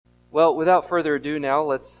Well, without further ado now,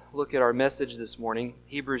 let's look at our message this morning,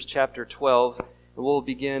 Hebrews chapter 12, and we'll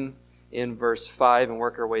begin in verse 5 and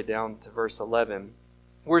work our way down to verse 11.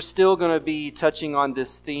 We're still going to be touching on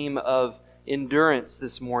this theme of endurance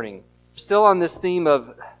this morning. Still on this theme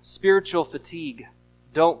of spiritual fatigue.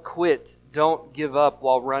 Don't quit, don't give up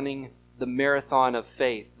while running the marathon of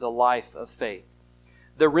faith, the life of faith.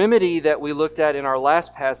 The remedy that we looked at in our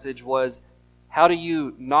last passage was, how do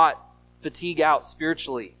you not fatigue out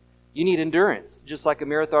spiritually? You need endurance. Just like a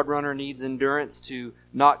marathon runner needs endurance to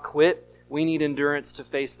not quit, we need endurance to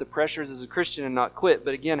face the pressures as a Christian and not quit.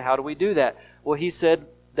 But again, how do we do that? Well, he said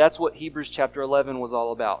that's what Hebrews chapter 11 was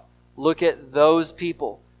all about. Look at those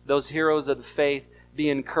people, those heroes of the faith, be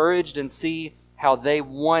encouraged and see how they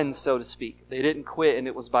won, so to speak. They didn't quit, and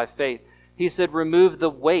it was by faith. He said, remove the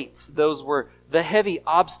weights. Those were the heavy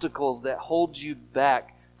obstacles that hold you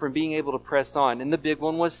back from being able to press on. And the big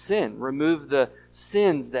one was sin. Remove the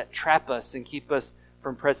sins that trap us and keep us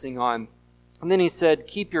from pressing on. And then he said,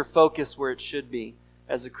 keep your focus where it should be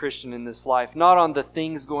as a Christian in this life. Not on the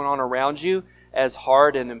things going on around you, as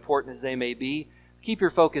hard and important as they may be. Keep your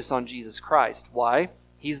focus on Jesus Christ. Why?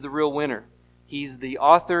 He's the real winner. He's the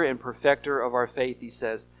author and perfecter of our faith, he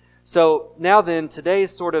says. So now then, today is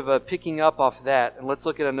sort of a picking up off that, and let's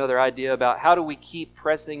look at another idea about how do we keep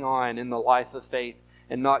pressing on in the life of faith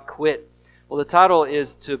and not quit. Well, the title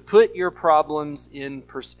is to put your problems in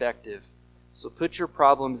perspective. So put your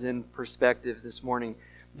problems in perspective this morning.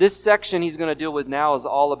 This section he's going to deal with now is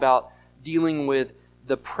all about dealing with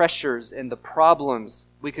the pressures and the problems.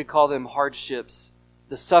 We could call them hardships,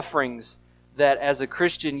 the sufferings that as a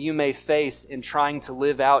Christian you may face in trying to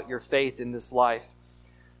live out your faith in this life.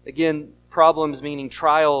 Again, problems meaning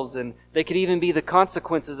trials, and they could even be the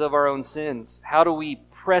consequences of our own sins. How do we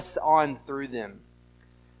press on through them?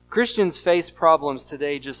 Christians face problems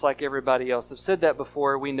today just like everybody else. I've said that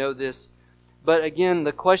before, we know this. But again,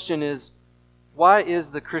 the question is, why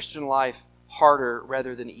is the Christian life harder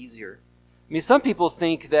rather than easier? I mean, some people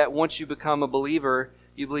think that once you become a believer,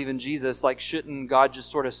 you believe in Jesus, like shouldn't God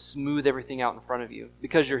just sort of smooth everything out in front of you?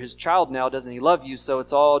 Because you're His child now, doesn't He love you? So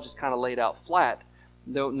it's all just kind of laid out flat.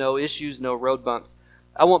 No issues, no road bumps.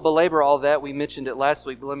 I won't belabor all that. We mentioned it last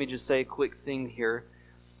week, but let me just say a quick thing here.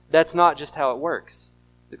 That's not just how it works.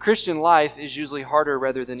 The Christian life is usually harder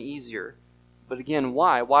rather than easier. But again,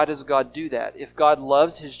 why? Why does God do that? If God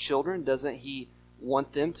loves His children, doesn't He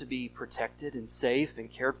want them to be protected and safe and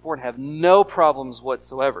cared for and have no problems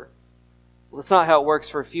whatsoever? Well, that's not how it works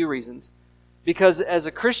for a few reasons. Because as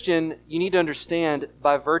a Christian, you need to understand,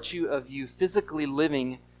 by virtue of you physically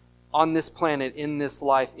living on this planet, in this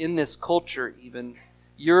life, in this culture even,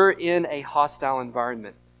 you're in a hostile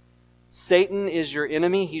environment. Satan is your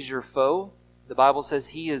enemy. He's your foe. The Bible says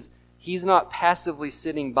he's not passively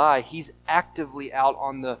sitting by. He's actively out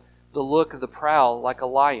on the look of the prowl like a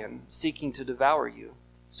lion, seeking to devour you.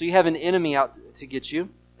 So you have an enemy out to get you.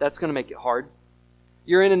 That's going to make it hard.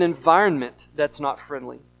 You're in an environment that's not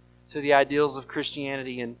friendly to the ideals of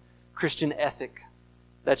Christianity and Christian ethic.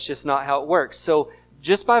 That's just not how it works. So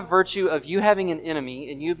just by virtue of you having an enemy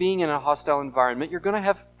and you being in a hostile environment, you're going to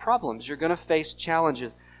have problems. You're going to face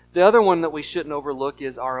challenges. The other one that we shouldn't overlook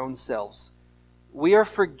is our own selves. We are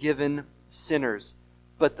forgiven sinners,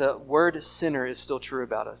 but the word sinner is still true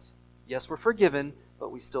about us. Yes, we're forgiven,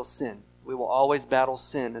 but we still sin. We will always battle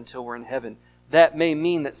sin until we're in heaven. That may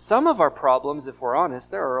mean that some of our problems, if we're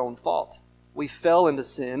honest, they're our own fault. We fell into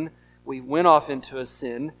sin, we went off into a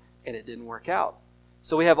sin, and it didn't work out.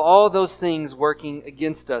 So we have all those things working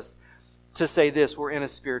against us to say this: we're in a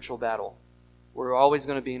spiritual battle. We're always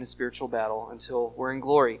going to be in a spiritual battle until we're in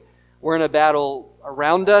glory. We're in a battle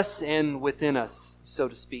around us and within us, so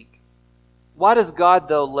to speak. Why does God,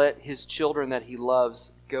 though, let His children that He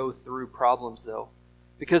loves go through problems, though?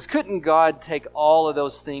 Because couldn't God take all of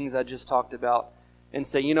those things I just talked about and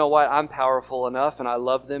say, you know what, I'm powerful enough and I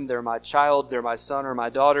love them. They're my child, they're my son or my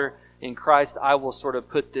daughter. In Christ, I will sort of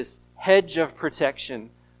put this hedge of protection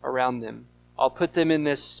around them. I'll put them in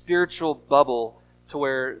this spiritual bubble to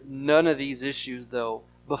where none of these issues, though,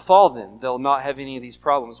 befall them. They'll not have any of these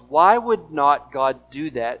problems. Why would not God do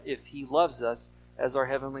that if He loves us as our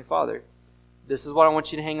Heavenly Father? This is what I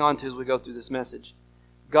want you to hang on to as we go through this message.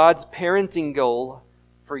 God's parenting goal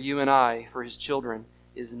for you and I, for His children,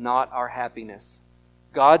 is not our happiness.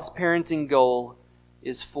 God's parenting goal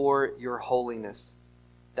is for your holiness.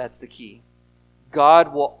 That's the key.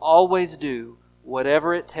 God will always do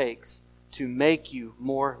whatever it takes to make you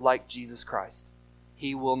more like Jesus Christ.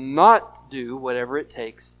 He will not do whatever it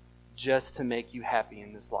takes just to make you happy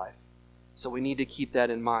in this life. So we need to keep that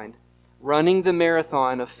in mind. Running the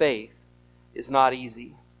marathon of faith is not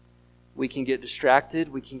easy. We can get distracted.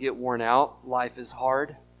 We can get worn out. Life is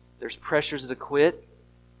hard. There's pressures to quit.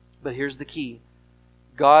 But here's the key.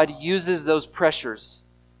 God uses those pressures,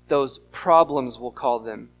 those problems we'll call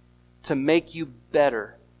them, to make you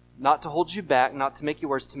better. Not to hold you back, not to make you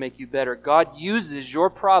worse, to make you better. God uses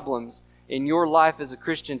your problems in your life as a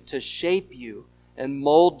Christian to shape you and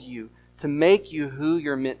mold you, to make you who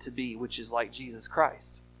you're meant to be, which is like Jesus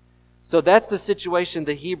Christ. So that's the situation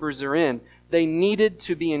the Hebrews are in. They needed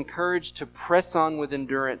to be encouraged to press on with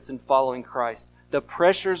endurance in following Christ. The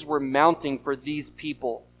pressures were mounting for these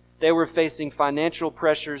people. They were facing financial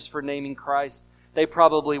pressures for naming Christ. They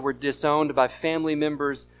probably were disowned by family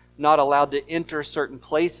members, not allowed to enter certain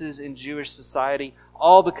places in Jewish society,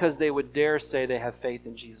 all because they would dare say they have faith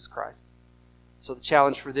in Jesus Christ. So the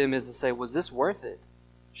challenge for them is to say, was this worth it?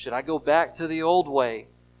 Should I go back to the old way?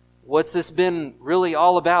 What's this been really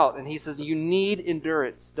all about? And he says, you need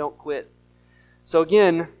endurance. Don't quit. So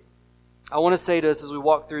again, I want to say to us as we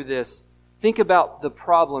walk through this, think about the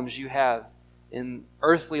problems you have in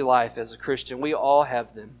earthly life as a Christian. We all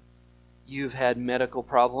have them. You've had medical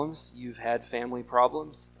problems. You've had family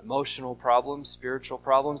problems, emotional problems, spiritual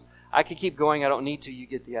problems. I could keep going. I don't need to. You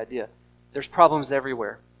get the idea. There's problems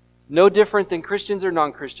everywhere. No different than Christians or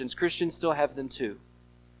non-Christians. Christians still have them too.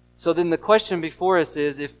 So then the question before us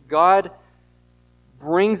is, if God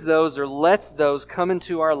brings those or lets those come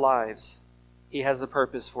into our lives, He has a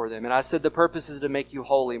purpose for them. And I said the purpose is to make you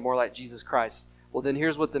holy, more like Jesus Christ. Well, then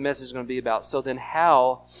here's what the message is going to be about. So then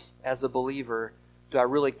how, as a believer, do I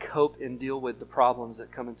really cope and deal with the problems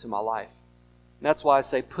that come into my life? And that's why I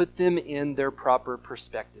say put them in their proper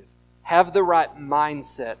perspective. Have the right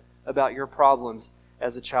mindset about your problems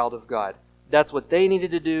as a child of God. That's what they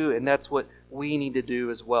needed to do, and that's what we need to do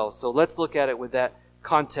as well. So let's look at it with that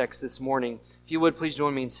context this morning. If you would, please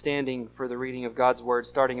join me in standing for the reading of God's Word,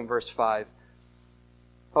 starting in verse 5.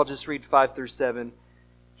 I'll just read 5 through 7.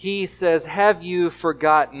 He says, "Have you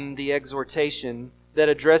forgotten the exhortation that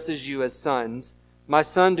addresses you as sons? My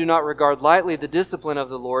son, do not regard lightly the discipline of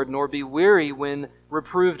the Lord, nor be weary when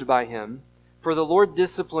reproved by Him. For the Lord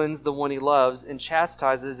disciplines the one He loves, and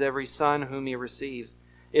chastises every son whom He receives.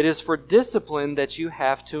 It is for discipline that you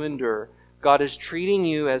have to endure. God is treating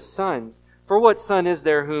you as sons. For what son is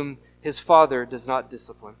there whom his father does not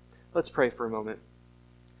discipline?" Let's pray for a moment.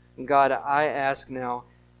 And God, I ask now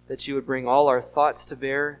that you would bring all our thoughts to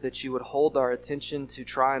bear, that you would hold our attention to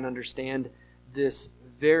try and understand this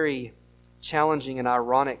very challenging and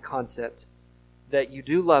ironic concept that you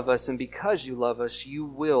do love us, and because you love us, you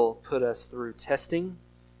will put us through testing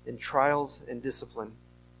and trials and discipline.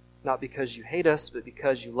 Not because you hate us, but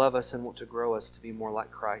because you love us and want to grow us to be more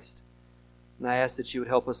like Christ. And I ask that you would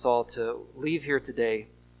help us all to leave here today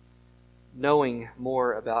knowing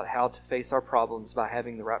more about how to face our problems by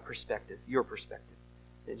having the right perspective, your perspective.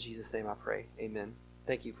 In Jesus' name I pray. Amen.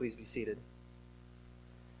 Thank you. Please be seated.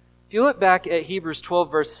 If you look back at Hebrews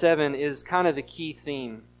 12, verse 7 is kind of the key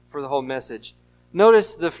theme for the whole message.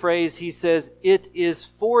 Notice the phrase, he says, "It is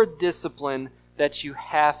for discipline that you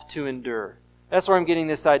have to endure." That's where I'm getting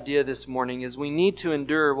this idea this morning, is we need to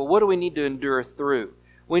endure. Well, what do we need to endure through?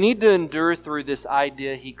 We need to endure through this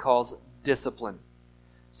idea he calls discipline.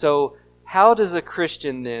 So how does a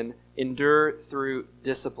Christian then endure through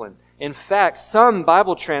discipline? In fact, some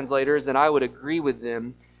Bible translators, and I would agree with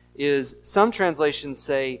them, is some translations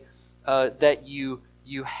say that you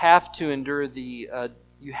have to endure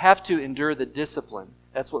the discipline.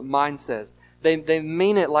 That's what mine says. They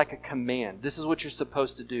mean it like a command. This is what you're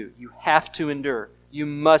supposed to do. You have to endure. You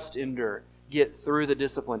must endure. Get through the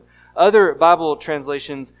discipline. Other Bible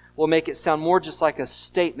translations will make it sound more just like a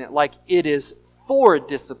statement, like it is for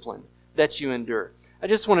discipline that you endure. I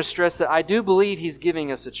just want to stress that I do believe he's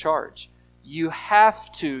giving us a charge. You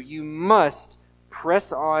must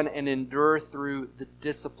press on and endure through the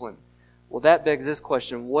discipline. Well, that begs this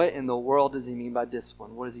question. What in the world does he mean by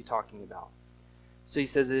discipline? What is he talking about? So he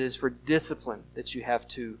says it is for discipline that you have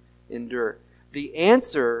to endure. The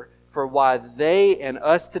answer for why they and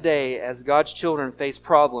us today as God's children face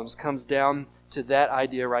problems comes down to that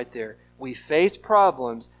idea right there. We face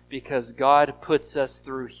problems because God puts us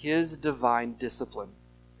through His divine discipline.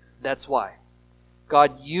 That's why.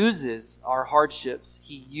 God uses our hardships.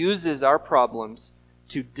 He uses our problems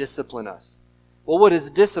to discipline us. Well, what is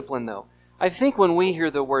discipline, though? I think when we hear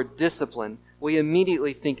the word discipline, we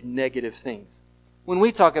immediately think negative things. When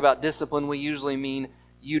we talk about discipline, we usually mean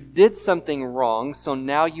you did something wrong, so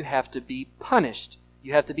now you have to be punished.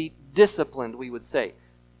 You have to be disciplined, we would say.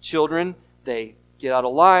 Children, they get out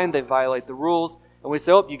of line, they violate the rules, and we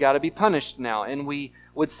say, oh, you got to be punished now. And we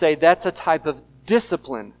would say that's a type of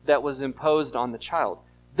discipline that was imposed on the child.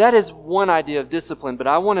 That is one idea of discipline, but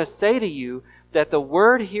I want to say to you that the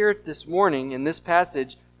word here this morning in this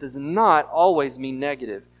passage does not always mean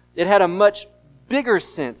negative. It had a much bigger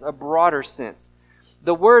sense, a broader sense.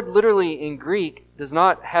 The word literally in Greek does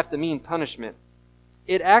not have to mean punishment.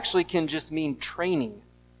 It actually can just mean training,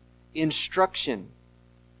 instruction,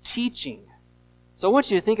 teaching. So I want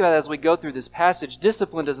you to think about it as we go through this passage.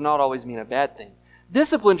 Discipline does not always mean a bad thing.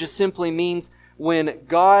 Discipline just simply means when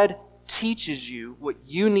God teaches you what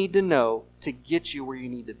you need to know to get you where you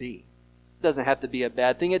need to be. It doesn't have to be a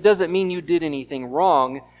bad thing. It doesn't mean you did anything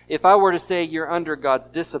wrong. If I were to say you're under God's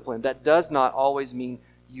discipline, that does not always mean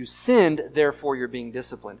you sinned, therefore you're being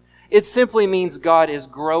disciplined. It simply means God is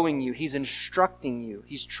growing you. He's instructing you.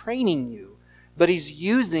 He's training you. But He's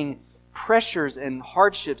using pressures and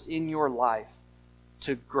hardships in your life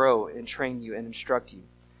to grow and train you and instruct you.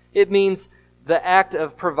 It means the act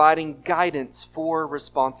of providing guidance for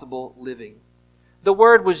responsible living. The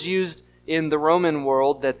word was used in the Roman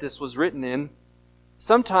world that this was written in.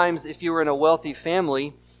 Sometimes if you were in a wealthy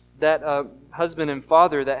family, that husband and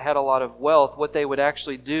father that had a lot of wealth, what they would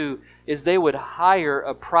actually do is they would hire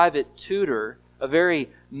a private tutor, a very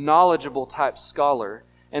knowledgeable type scholar,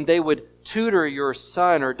 and they would tutor your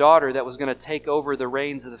son or daughter that was going to take over the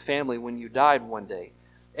reins of the family when you died one day.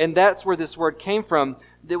 And that's where this word came from.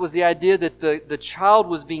 It was the idea that the child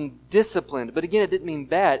was being disciplined. But again, it didn't mean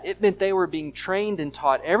bad. It meant they were being trained and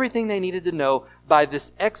taught everything they needed to know by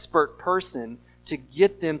this expert person to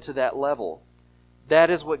get them to that level. That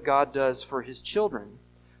is what God does for His children.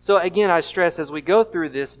 So again, I stress as we go through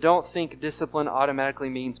this, don't think discipline automatically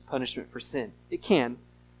means punishment for sin. It can.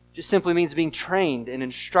 It just simply means being trained and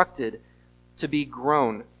instructed to be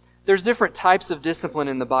grown. There's different types of discipline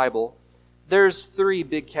in the Bible. There's 3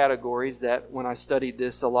 big categories that when I studied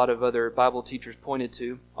this, a lot of other Bible teachers pointed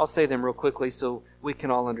to. I'll say them real quickly so we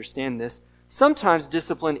can all understand this. Sometimes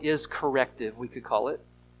discipline is corrective, we could call it.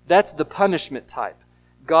 That's the punishment type.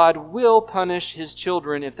 God will punish His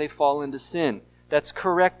children if they fall into sin. That's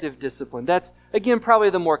corrective discipline. That's, again, probably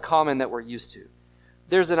the more common that we're used to.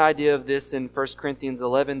 There's an idea of this in 1 Corinthians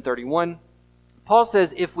 11:31. Paul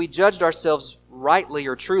says, if we judged ourselves rightly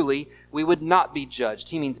or truly, we would not be judged.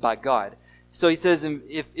 He means by God. So he says,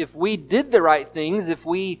 if we did the right things, if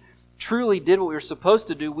we truly did what we were supposed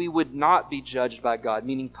to do, we would not be judged by God,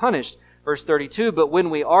 meaning punished. Verse 32, but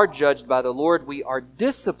when we are judged by the Lord, we are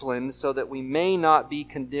disciplined so that we may not be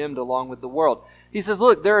condemned along with the world. He says,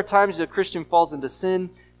 look, there are times that a Christian falls into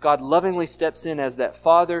sin. God lovingly steps in as that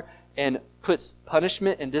Father and puts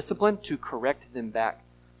punishment and discipline to correct them back.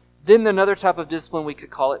 Then another type of discipline, we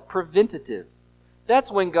could call it preventative.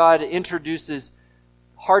 That's when God introduces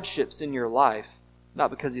hardships in your life,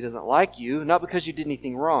 not because He doesn't like you, not because you did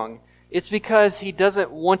anything wrong. It's because He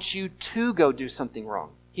doesn't want you to go do something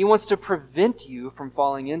wrong. He wants to prevent you from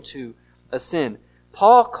falling into a sin.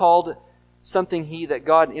 Paul called something that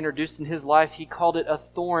God introduced in his life, he called it a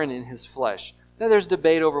thorn in his flesh. Now there's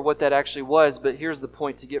debate over what that actually was, but here's the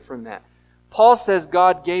point to get from that. Paul says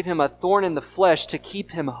God gave him a thorn in the flesh to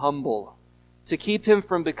keep him humble, to keep him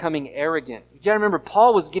from becoming arrogant. You got to remember,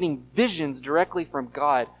 Paul was getting visions directly from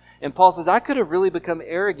God. And Paul says, I could have really become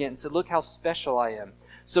arrogant and said, look how special I am.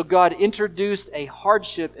 So God introduced a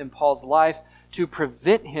hardship in Paul's life to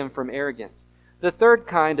prevent him from arrogance. The third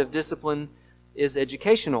kind of discipline is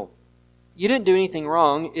educational. You didn't do anything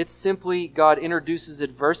wrong. It's simply God introduces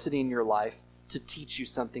adversity in your life to teach you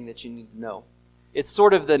something that you need to know. It's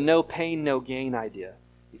sort of the no pain, no gain idea.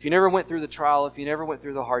 If you never went through the trial, if you never went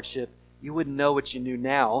through the hardship, you wouldn't know what you knew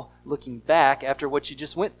now, looking back after what you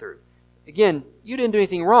just went through. Again, you didn't do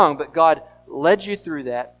anything wrong, but God led you through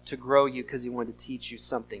that to grow you because He wanted to teach you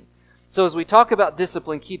something. So as we talk about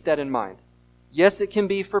discipline, keep that in mind. Yes, it can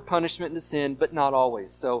be for punishment and sin, but not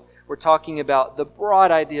always. So we're talking about the broad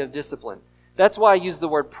idea of discipline. That's why I use the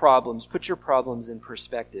word problems. Put your problems in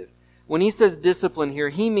perspective. When he says discipline here,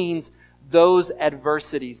 he means those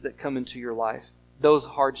adversities that come into your life, those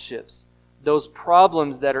hardships, those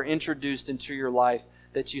problems that are introduced into your life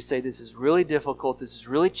that you say, this is really difficult, this is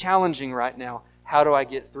really challenging right now. How do I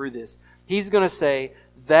get through this? He's going to say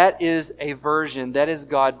that is a version, that is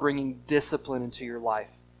God bringing discipline into your life.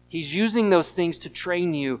 He's using those things to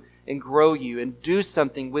train you and grow you and do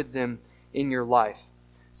something with them in your life.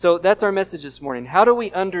 So that's our message this morning. How do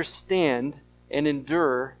we understand and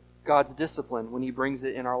endure God's discipline when He brings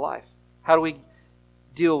it in our life? How do we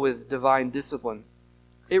deal with divine discipline?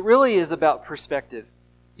 It really is about perspective.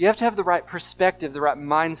 You have to have the right perspective, the right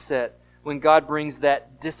mindset when God brings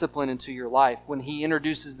that discipline into your life, when He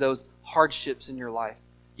introduces those hardships in your life.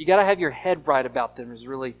 You got to have your head right about them is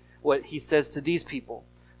really what He says to these people.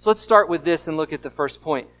 So let's start with this and look at the first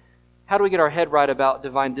point. how do we get our head right about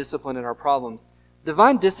divine discipline and our problems?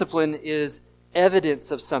 Divine discipline is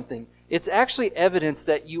evidence of something. It's actually evidence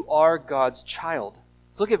that you are God's child.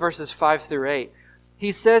 Let's look at verses 5 through 8.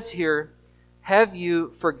 He says here, have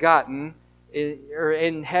you forgotten,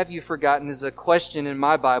 and have you forgotten is a question in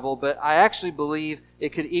my Bible, but I actually believe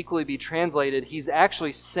it could equally be translated, he's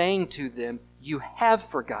actually saying to them, you have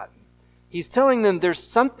forgotten. He's telling them there's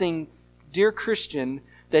something, dear Christian,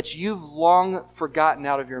 that you've long forgotten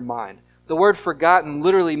out of your mind. The word forgotten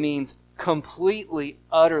literally means completely,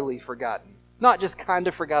 utterly forgotten. Not just kind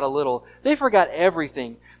of forgot a little. They forgot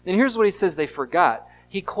everything. And here's what he says they forgot.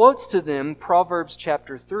 He quotes to them Proverbs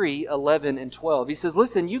chapter 3, 11 and 12. He says,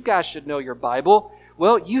 listen, you guys should know your Bible.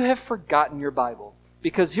 Well, you have forgotten your Bible.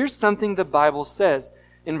 Because here's something the Bible says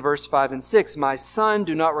in verse 5 and 6. My son,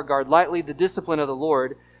 do not regard lightly the discipline of the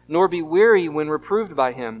Lord, nor be weary when reproved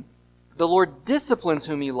by him. The Lord disciplines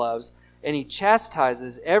whom he loves, and he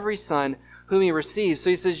chastises every son whom he receives.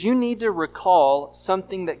 So he says you need to recall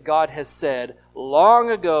something that God has said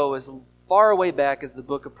long ago, as far away back as the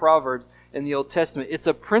book of Proverbs in the Old Testament. It's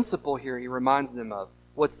a principle here he reminds them of.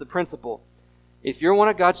 What's the principle? If you're one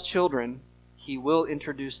of God's children, he will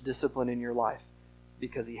introduce discipline in your life.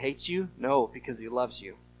 Because he hates you? No, because he loves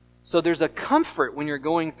you. So there's a comfort when you're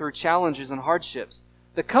going through challenges and hardships.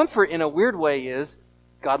 The comfort in a weird way is,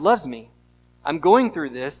 God loves me. I'm going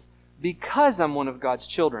through this because I'm one of God's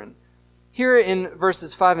children. Here in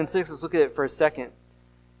verses 5 and 6, let's look at it for a second.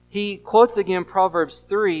 He quotes again Proverbs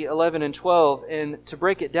 3, 11 and 12, and to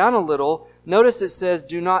break it down a little, notice it says,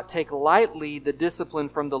 do not take lightly the discipline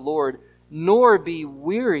from the Lord, nor be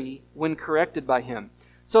weary when corrected by him.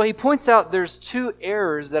 So he points out there's two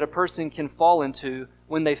errors that a person can fall into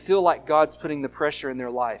when they feel like God's putting the pressure in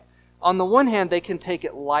their life. On the one hand, they can take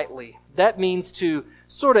it lightly. That means to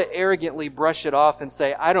sort of arrogantly brush it off and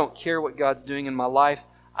say, I don't care what God's doing in my life.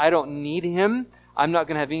 I don't need him. I'm not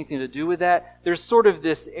going to have anything to do with that. There's sort of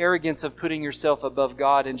this arrogance of putting yourself above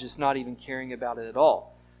God and just not even caring about it at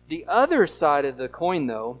all. The other side of the coin,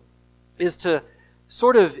 though, is to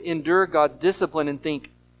sort of endure God's discipline and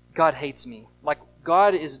think, God hates me. Like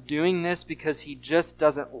God is doing this because he just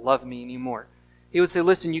doesn't love me anymore. He would say,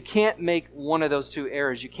 listen, you can't make one of those two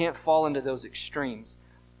errors. You can't fall into those extremes.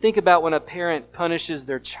 Think about when a parent punishes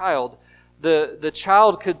their child. The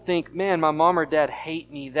child could think, man, my mom or dad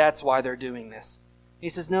hate me. That's why they're doing this. He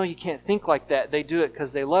says, no, you can't think like that. They do it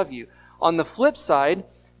because they love you. On the flip side,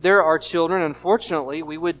 there are children, unfortunately,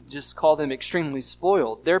 we would just call them extremely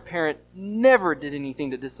spoiled. Their parent never did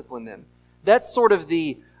anything to discipline them. That's sort of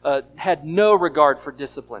had no regard for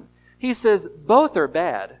discipline. He says both are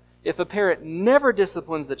bad. If a parent never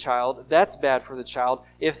disciplines the child, that's bad for the child.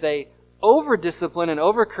 If they over-discipline and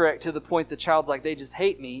overcorrect to the point the child's like, they just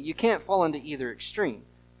hate me, you can't fall into either extreme.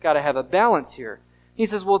 Got to have a balance here. He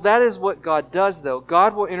says, well, that is what God does, though.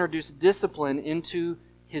 God will introduce discipline into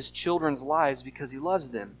his children's lives because he loves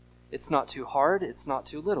them. It's not too hard. It's not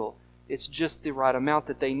too little. It's just the right amount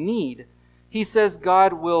that they need. He says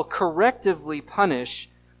God will correctively punish.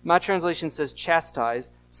 My translation says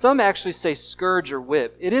chastise. Some actually say scourge or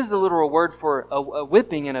whip. It is the literal word for a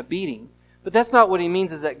whipping and a beating. But that's not what he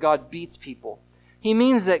means is that God beats people. He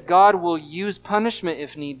means that God will use punishment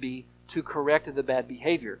if need be to correct the bad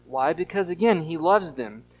behavior. Why? Because again, he loves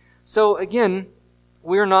them. So again,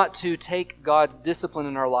 we're not to take God's discipline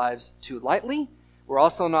in our lives too lightly. We're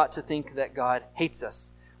also not to think that God hates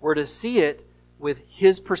us. We're to see it with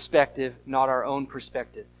his perspective, not our own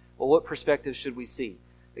perspective. Well, what perspective should we see?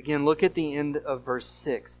 Again, look at the end of verse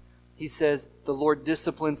 6. He says, the Lord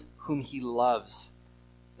disciplines whom he loves.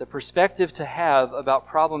 The perspective to have about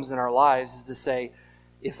problems in our lives is to say,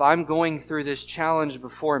 if I'm going through this challenge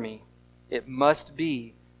before me, it must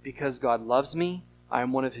be because God loves me, I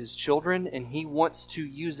am one of his children, and he wants to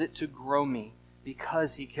use it to grow me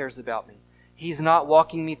because he cares about me. He's not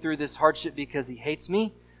walking me through this hardship because he hates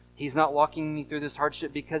me. He's not walking me through this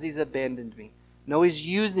hardship because he's abandoned me. No, he's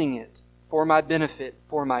using it for my benefit,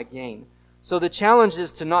 for my gain. So the challenge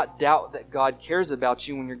is to not doubt that God cares about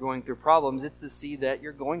you when you're going through problems. It's to see that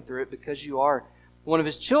you're going through it because you are one of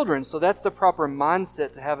his children. So that's the proper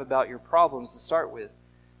mindset to have about your problems to start with.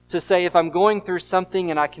 To say, if I'm going through something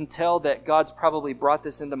and I can tell that God's probably brought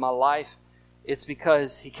this into my life, it's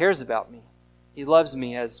because he cares about me. He loves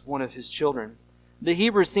me as one of his children. The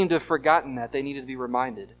Hebrews seem to have forgotten that. They needed to be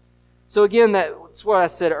reminded. So again, that's what I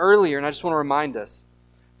said earlier, and I just want to remind us.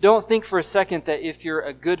 Don't think for a second that if you're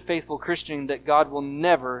a good, faithful Christian, that God will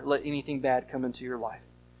never let anything bad come into your life.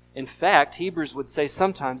 In fact, Hebrews would say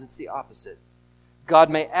sometimes it's the opposite. God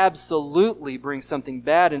may absolutely bring something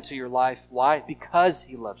bad into your life. Why? Because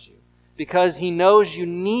he loves you. Because he knows you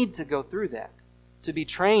need to go through that. to be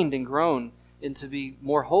trained and grown and to be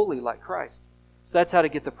more holy like Christ. So that's how to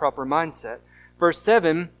get the proper mindset. Verse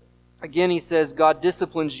 7, again he says, God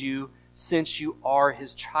disciplines you since you are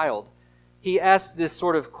His child. He asks this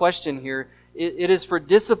sort of question here. It is for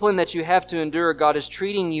discipline that you have to endure. God is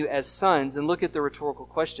treating you as sons. And look at the rhetorical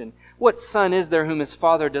question. What son is there whom his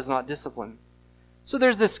father does not discipline? So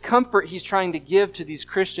there's this comfort he's trying to give to these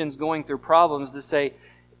Christians going through problems to say,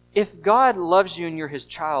 if God loves you and you're His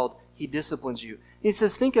child, He disciplines you. He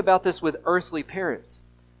says, think about this with earthly parents.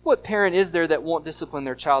 What parent is there that won't discipline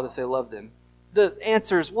their child if they love them? The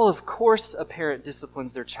answer is, well, of course a parent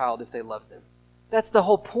disciplines their child if they love them. That's the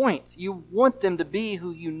whole point. You want them to be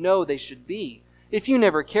who you know they should be. If you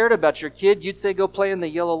never cared about your kid, you'd say, go play in the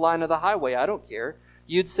yellow line of the highway. I don't care.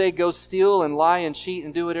 You'd say, go steal and lie and cheat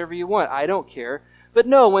and do whatever you want. I don't care. But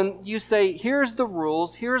no, when you say, here's the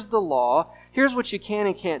rules, here's the law, here's what you can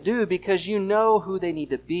and can't do, because you know who they need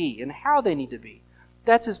to be and how they need to be.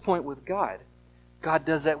 That's His point with God. God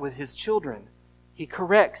does that with His children. He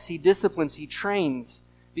corrects, He disciplines, He trains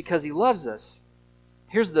because He loves us.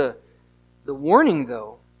 Here's the warning,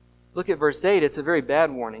 though. Look at verse 8. It's a very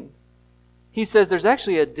bad warning. He says there's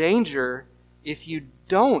actually a danger if you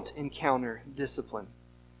don't encounter discipline.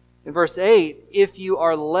 In verse 8, if you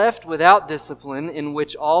are left without discipline, in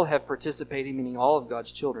which all have participated, meaning all of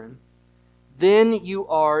God's children, then you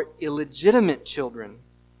are illegitimate children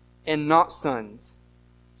and not sons.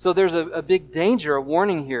 So there's a big danger, a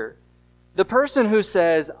warning here. The person who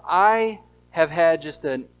says, I have had just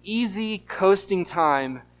an easy coasting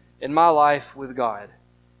time in my life with God.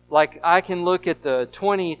 Like I can look at the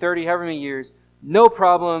 20, 30, however many years, no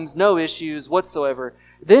problems, no issues whatsoever.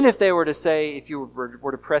 Then if they were to say, if you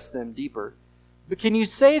were to press them deeper, but can you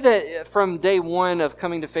say that from day one of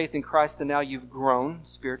coming to faith in Christ to now you've grown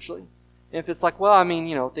spiritually? And if it's like, well, I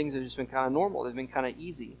mean, things have just been kind of normal. They've been kind of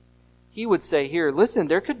easy. He would say here, listen,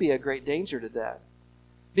 there could be a great danger to that.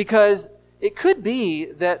 Because it could be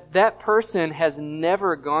that that person has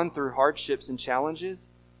never gone through hardships and challenges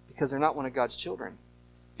because they're not one of God's children.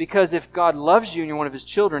 Because if God loves you and you're one of His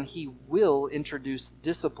children, He will introduce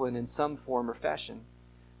discipline in some form or fashion.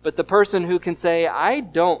 But the person who can say, I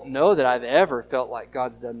don't know that I've ever felt like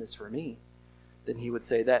God's done this for me, then he would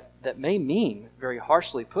say that may mean, very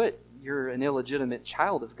harshly put, you're an illegitimate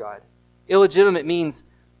child of God. Illegitimate means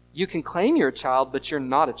you can claim you're a child, but you're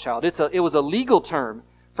not a child. It was a legal term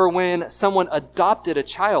for when someone adopted a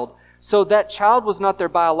child. So that child was not their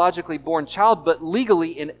biologically born child, but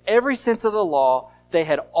legally, in every sense of the law, they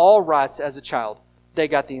had all rights as a child. They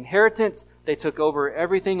got the inheritance. They took over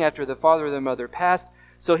everything after the father or their mother passed.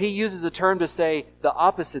 So he uses a term to say the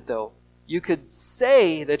opposite, though. You could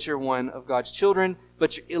say that you're one of God's children,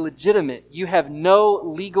 but you're illegitimate. You have no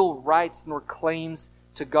legal rights nor claims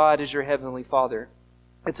to God as your heavenly Father.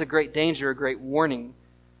 It's a great danger, a great warning,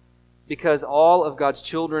 because all of God's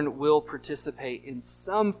children will participate in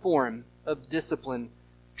some form of discipline,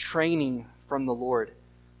 training from the Lord.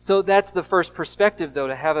 So that's the first perspective, though,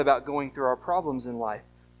 to have about going through our problems in life.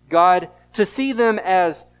 God, to see them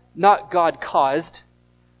as not God-caused,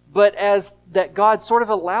 but as that God sort of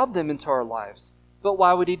allowed them into our lives. But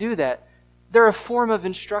why would He do that? They're a form of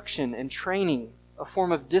instruction and training, a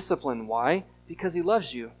form of discipline. Why? Because He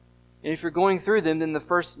loves you. And if you're going through them, then the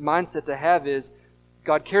first mindset to have is,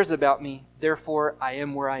 God cares about me, therefore I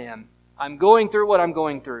am where I am. I'm going through what I'm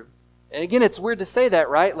going through. And again, it's weird to say that,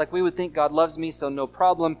 right? Like we would think God loves me, so no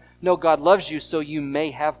problem. No, God loves you, so you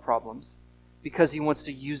may have problems, because He wants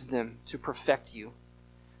to use them to perfect you.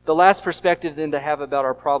 The last perspective then to have about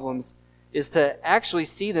our problems is to actually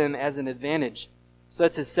see them as an advantage. So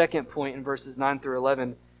that's his second point in verses 9 through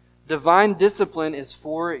 11. Divine discipline is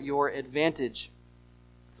for your advantage.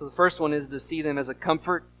 So the first one is to see them as a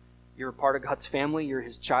comfort. You're a part of God's family. You're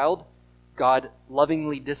His child. God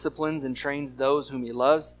lovingly disciplines and trains those whom He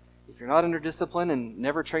loves. If you're not under discipline and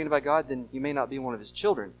never trained by God, then you may not be one of His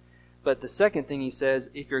children. But the second thing he says,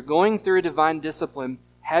 if you're going through divine discipline,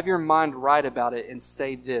 have your mind right about it and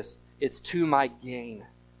say this: it's to my gain.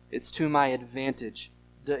 It's to my advantage.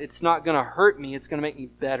 It's not going to hurt me. It's going to make me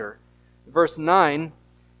better. Verse 9,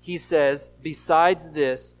 he says, besides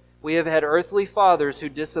this, we have had earthly fathers who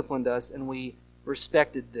disciplined us, and we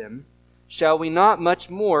respected them. Shall we not much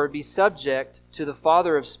more be subject to the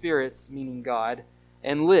Father of spirits, meaning God,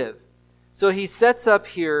 and live? So he sets up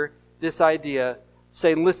here this idea,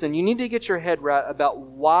 saying, listen, you need to get your head right about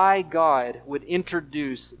why God would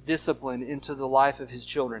introduce discipline into the life of His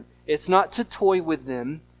children. It's not to toy with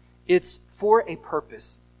them. It's for a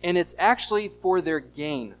purpose. And it's actually for their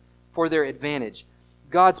gain, for their advantage.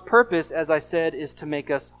 God's purpose, as I said, is to make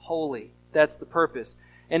us holy. That's the purpose.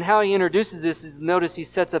 And how he introduces this is, notice he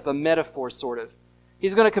sets up a metaphor, sort of.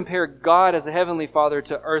 He's going to compare God as a heavenly Father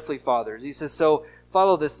to earthly fathers. He says, so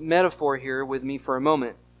follow this metaphor here with me for a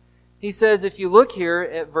moment. He says, if you look here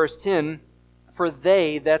at verse 10, for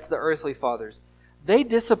they, that's the earthly fathers, they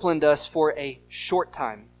disciplined us for a short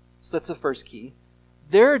time. So that's the first key.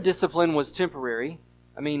 Their discipline was temporary.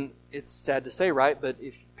 I mean, it's sad to say, right? But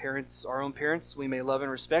if parents, our own parents, we may love and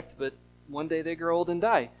respect, but one day they grow old and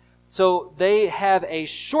die. So they have a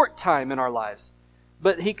short time in our lives.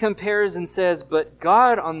 But he compares and says, but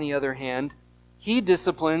God, on the other hand, He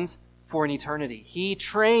disciplines for an eternity. He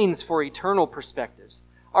trains for eternal perspectives.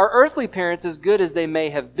 Our earthly parents, as good as they may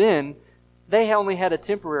have been, they only had a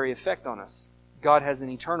temporary effect on us. God has an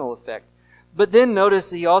eternal effect. But then notice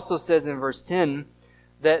he also says in verse 10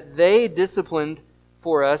 that they disciplined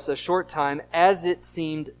for us a short time as it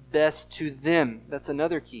seemed best to them. That's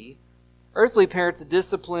another key. Earthly parents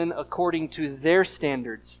discipline according to their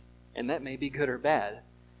standards, and that may be good or bad.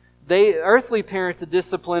 Earthly parents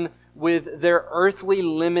discipline with their earthly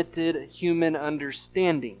limited human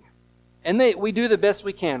understanding. And we do the best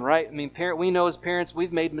we can, right? I mean, we know as parents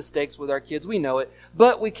we've made mistakes with our kids. We know it.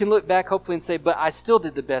 But we can look back hopefully and say, but I still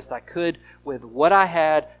did the best I could with what I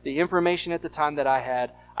had, the information at the time that I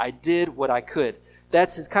had. I did what I could.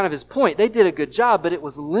 That's kind of his point. They did a good job, but it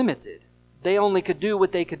was limited. They only could do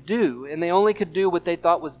what they could do, and they only could do what they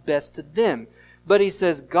thought was best to them. But he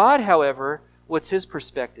says, God, however, what's His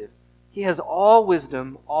perspective? He has all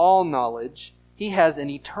wisdom, all knowledge. He has an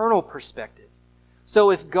eternal perspective. So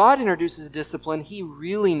if God introduces discipline, He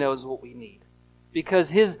really knows what we need. Because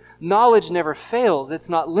His knowledge never fails. It's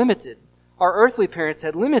not limited. Our earthly parents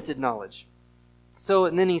had limited knowledge. So,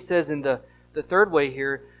 and then he says in the third way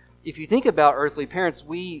here, if you think about earthly parents,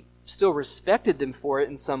 we still respected them for it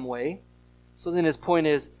in some way. So then his point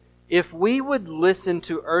is, if we would listen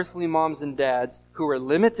to earthly moms and dads who are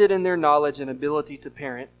limited in their knowledge and ability to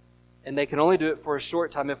parent, and they can only do it for a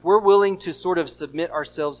short time, if we're willing to sort of submit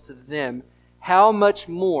ourselves to them, how much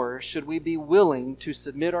more should we be willing to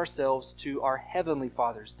submit ourselves to our Heavenly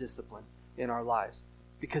Father's discipline in our lives?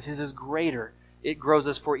 Because His is greater. It grows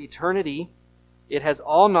us for eternity. It has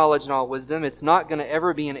all knowledge and all wisdom. It's not going to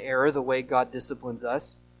ever be an error the way God disciplines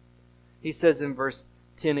us. He says in verse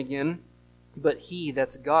 10 again, but He,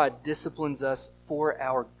 that's God, disciplines us for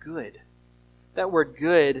our good. That word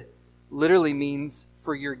good literally means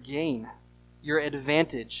for your gain, your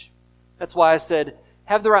advantage. That's why I said,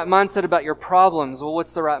 have the right mindset about your problems. Well,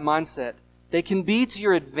 what's the right mindset? They can be to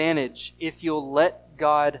your advantage if you'll let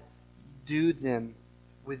God do them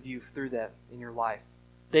with you through that in your life.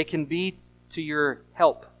 They can be to your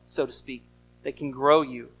help, so to speak. They can grow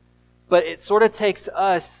you. But it sort of takes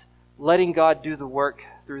us letting God do the work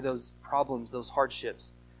through those problems, those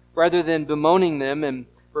hardships. Rather than bemoaning them and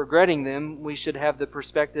regretting them, we should have the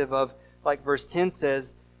perspective of, like verse 10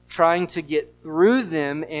 says, trying to get through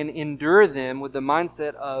them and endure them with the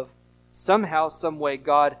mindset of somehow, some way,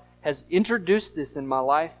 God has introduced this in my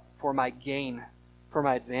life for my gain, for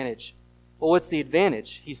my advantage. Well, what's the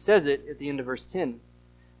advantage? He says it at the end of verse 10,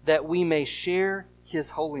 that we may share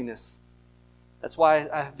His holiness. That's why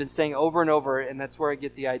I've been saying over and over, and that's where I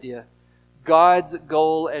get the idea. God's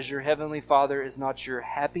goal as your Heavenly Father is not your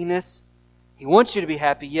happiness. He wants you to be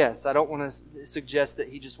happy, yes. I don't want to suggest that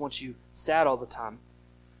He just wants you sad all the time.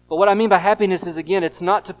 But what I mean by happiness is, again, it's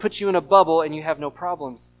not to put you in a bubble and you have no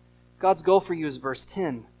problems. God's goal for you is verse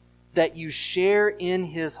 10, that you share in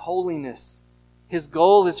His holiness. His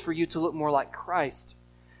goal is for you to look more like Christ.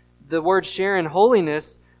 The word share in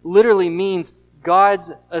holiness literally means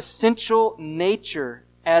God's essential nature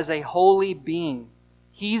as a holy being.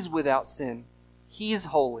 He's without sin. He's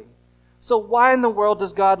holy. So why in the world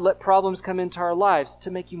does God let problems come into our lives?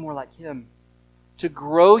 To make you more like Him. To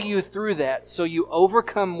grow you through that so you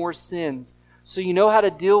overcome more sins. So you know how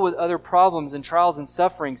to deal with other problems and trials and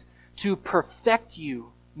sufferings. To perfect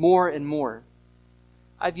you more and more.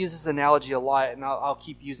 I've used this analogy a lot, and I'll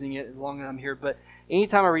keep using it as long as I'm here. But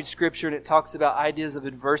anytime I read Scripture and it talks about ideas of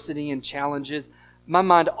adversity and challenges, my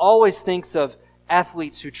mind always thinks of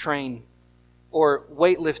athletes who train or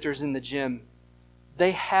weightlifters in the gym.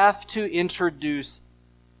 They have to introduce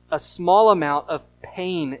a small amount of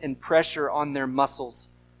pain and pressure on their muscles,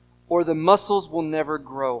 or the muscles will never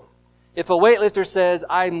grow. If a weightlifter says,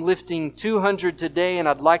 I'm lifting 200 today and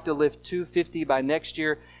I'd like to lift 250 by next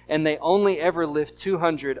year, and they only ever lift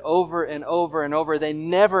 200 over and over and over, they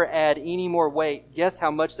never add any more weight, guess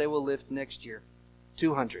how much they will lift next year?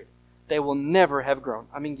 200. They will never have grown.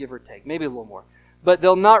 I mean, give or take, maybe a little more. But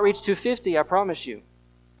they'll not reach 250, I promise you.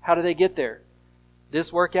 How do they get there?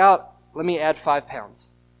 This workout, let me add 5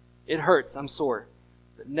 pounds. It hurts, I'm sore.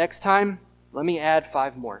 But next time, let me add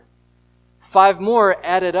 5 more. 5 more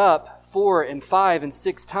added up 4 and 5 and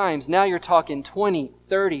 6 times, now you're talking 20,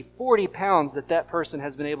 30, 40 pounds that person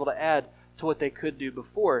has been able to add to what they could do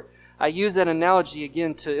before. I use that analogy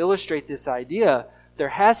again to illustrate this idea. There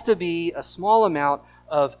has to be a small amount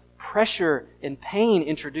of pressure and pain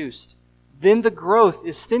introduced. Then the growth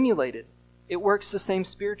is stimulated. It works the same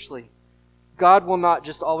spiritually. God will not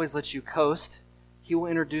just always let you coast. He will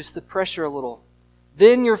introduce the pressure a little.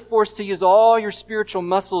 Then you're forced to use all your spiritual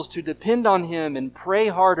muscles to depend on Him and pray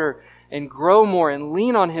harder and grow more and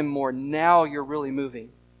lean on Him more. Now you're really moving.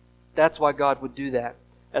 That's why God would do that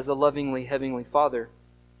as a lovingly Heavenly Father.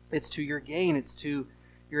 It's to your gain. It's to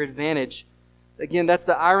your advantage. Again, that's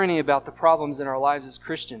the irony about the problems in our lives as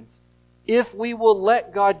Christians. If we will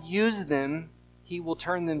let God use them, He will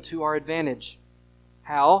turn them to our advantage.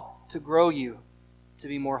 How? To grow you, to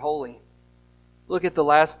be more holy. Look at the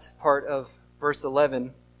last part of verse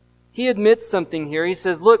 11. He admits something here. He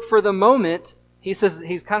says, look, for the moment, he says,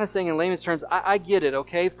 he's kind of saying in layman's terms, I get it,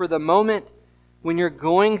 okay? For the moment, when you're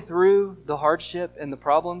going through the hardship and the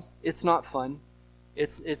problems, it's not fun.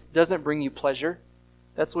 It doesn't bring you pleasure.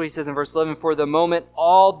 That's what he says in verse 11. For the moment,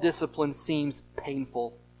 all discipline seems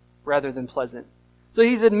painful rather than pleasant. So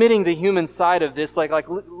he's admitting the human side of this. Like,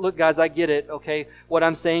 look, guys, I get it, okay? What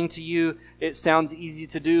I'm saying to you, it sounds easy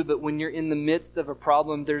to do, but when you're in the midst of a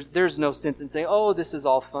problem, there's no sense in saying, oh, this is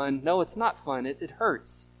all fun. No, it's not fun. It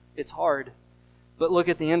hurts. It's hard. But look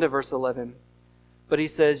at the end of verse 11. But he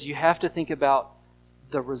says, you have to think about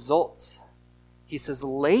the results. He says,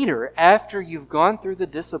 later, after you've gone through the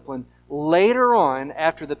discipline, later on,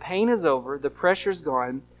 after the pain is over, the pressure's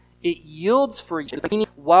gone, it yields for you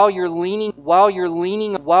while you're leaning on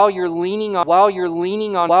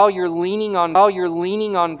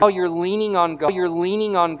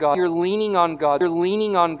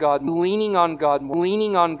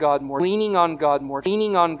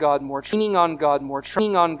God, more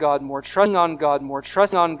trusting God more,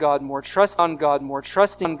 trusting God more,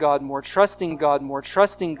 trusting God more, trusting God more, trusting God more,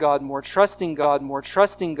 trusting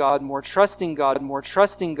God more,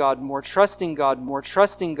 trusting God more, trusting God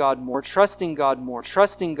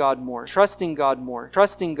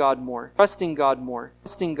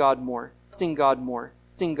more, trusting God more,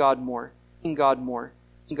 God more, God more,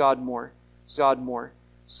 God more, serve more,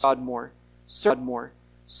 serve more,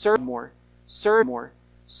 serve more, serve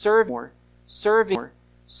more, serving more,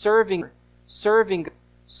 serving, serving,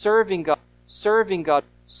 serving God, serving God,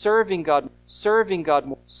 serving God, serving God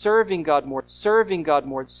more, serving God more, serving God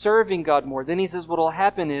more, serving God more. Then he says what will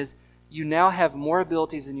happen is you now have more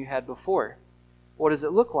abilities than you had before. What does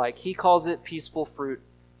it look like? He calls it peaceful fruit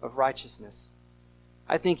of righteousness.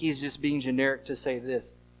 I think he's just being generic to say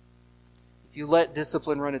this. If you let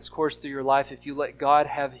discipline run its course through your life, if you let God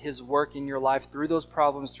have His work in your life through those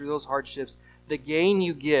problems, through those hardships, the gain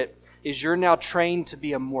you get is you're now trained to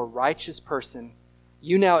be a more righteous person.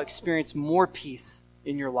 You now experience more peace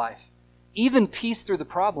in your life. Even peace through the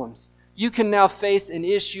problems. You can now face an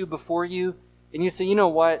issue before you and you say, you know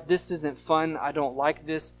what, this isn't fun, I don't like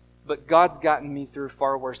this, but God's gotten me through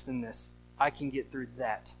far worse than this. I can get through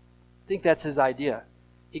that. I think that's His idea.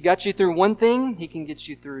 He got you through one thing, He can get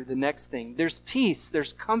you through the next thing. There's peace,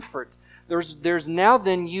 there's comfort. There's now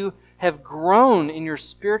then you have grown in your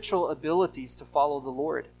spiritual abilities to follow the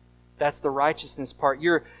Lord. That's the righteousness part.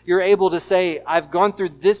 You're able to say, I've gone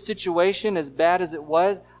through this situation as bad as it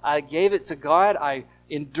was. I gave it to God. I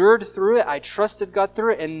endured through it. I trusted God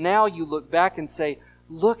through it. And now you look back and say,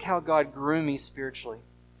 look how God grew me spiritually.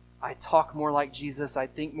 I talk more like Jesus. I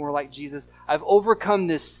think more like Jesus. I've overcome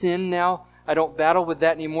this sin now. I don't battle with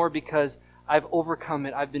that anymore because I've overcome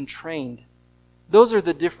it. I've been trained. Those are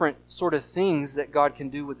the different sort of things that God can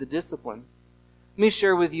do with the discipline. Let me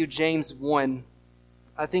share with you James 1.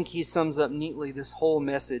 I think he sums up neatly this whole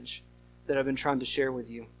message that I've been trying to share with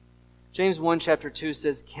you. James 1 chapter 2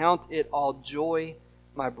 says, count it all joy,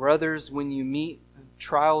 my brothers, when you meet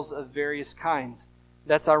trials of various kinds.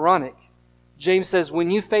 That's ironic. James says,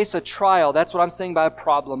 when you face a trial, that's what I'm saying by a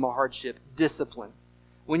problem, a hardship, discipline.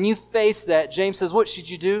 When you face that, James says, what should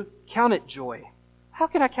you do? Count it joy. How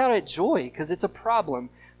can I count it joy? Because it's a problem.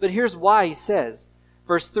 But here's why he says.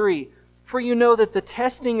 Verse 3, for you know that the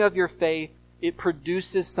testing of your faith, it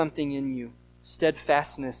produces something in you.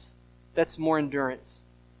 Steadfastness. That's more endurance.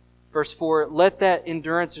 Verse 4, let that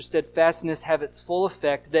endurance or steadfastness have its full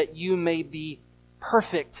effect, that you may be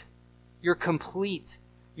perfect. You're complete.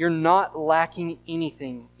 You're not lacking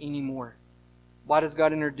anything anymore. Why does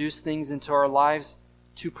God introduce things into our lives?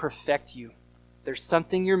 To perfect you. There's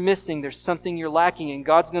something you're missing. There's something you're lacking. And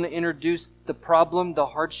God's going to introduce the problem, the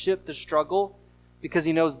hardship, the struggle, because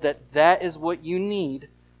He knows that that is what you need.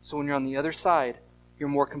 So when you're on the other side, you're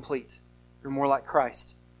more complete. You're more like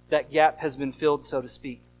Christ. that gap has been filled, so to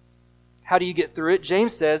speak. How do you get through it?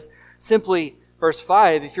 James says, simply, verse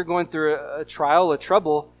 5, if you're going through a trial, a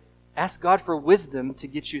trouble, ask God for wisdom to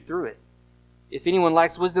get you through it. If anyone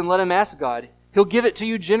lacks wisdom, let him ask God. He'll give it to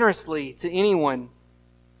you generously to anyone.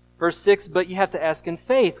 Verse 6, but you have to ask in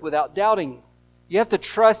faith without doubting. You have to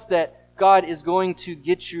trust that God is going to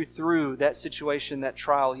get you through that situation, that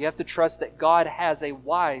trial. You have to trust that God has a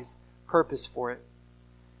wise purpose for it.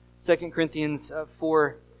 2 Corinthians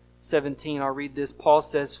 4:17, I'll read this. Paul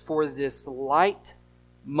says, for this light,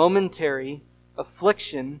 momentary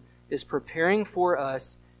affliction is preparing for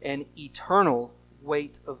us an eternal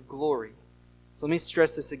weight of glory. So let me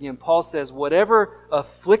stress this again. Paul says, whatever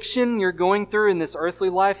affliction you're going through in this earthly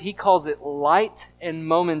life, he calls it light and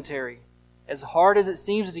momentary. As hard as it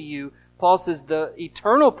seems to you, Paul says the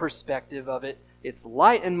eternal perspective of it, it's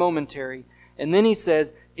light and momentary. And then he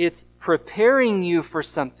says, it's preparing you for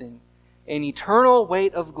something, an eternal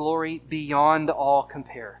weight of glory beyond all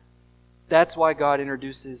compare. That's why God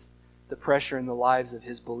introduces the pressure in the lives of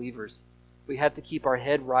His believers. We have to keep our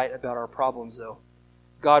head right about our problems, though.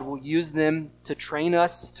 God will use them to train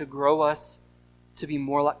us, to grow us, to be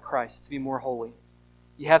more like Christ, to be more holy.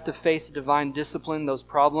 You have to face divine discipline, those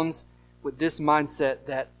problems, with this mindset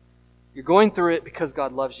that you're going through it because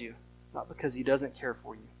God loves you, not because He doesn't care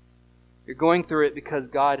for you. You're going through it because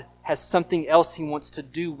God has something else He wants to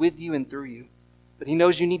do with you and through you. But He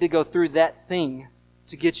knows you need to go through that thing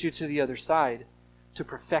to get you to the other side, to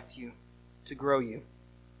perfect you, to grow you.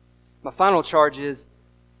 My final charge is,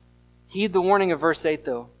 heed the warning of verse 8,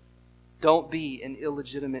 though. Don't be an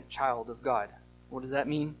illegitimate child of God. What does that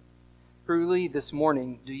mean? Truly, this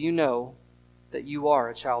morning, do you know that you are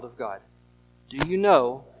a child of God? Do you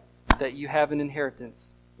know that you have an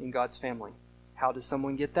inheritance in God's family? How does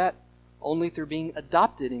someone get that? Only through being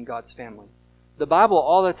adopted in God's family. The Bible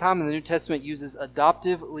all the time in the New Testament uses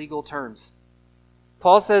adoptive legal terms.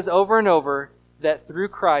 Paul says over and over that through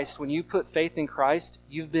Christ, when you put faith in Christ,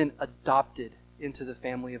 you've been adopted into the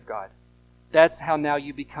family of God. That's how now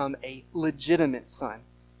you become a legitimate son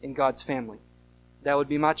in God's family. That would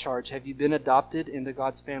be my charge. Have you been adopted into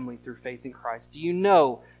God's family through faith in Christ? Do you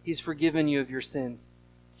know He's forgiven you of your sins?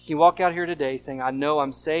 You can walk out here today saying, I know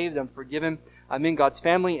I'm saved, I'm forgiven, I'm in God's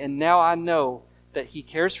family, and now I know that He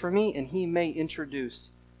cares for me and He may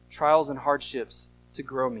introduce trials and hardships to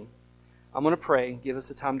grow me. I'm going to pray, give us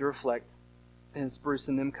a time to reflect, and as Bruce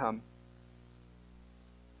and them come.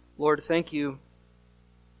 Lord, thank you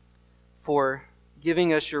for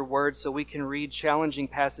giving us your word so we can read challenging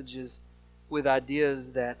passages with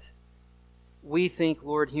ideas that we think,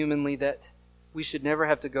 Lord, humanly, that we should never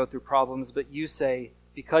have to go through problems, but you say,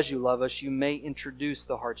 because you love us, you may introduce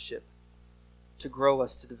the hardship to grow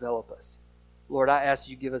us, to develop us. Lord, I ask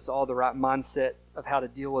you give us all the right mindset of how to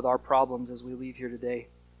deal with our problems as we leave here today.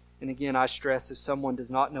 And again, I stress, if someone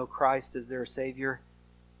does not know Christ as their Savior,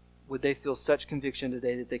 would they feel such conviction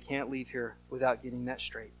today that they can't leave here without getting that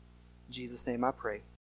straight? In Jesus' name I pray.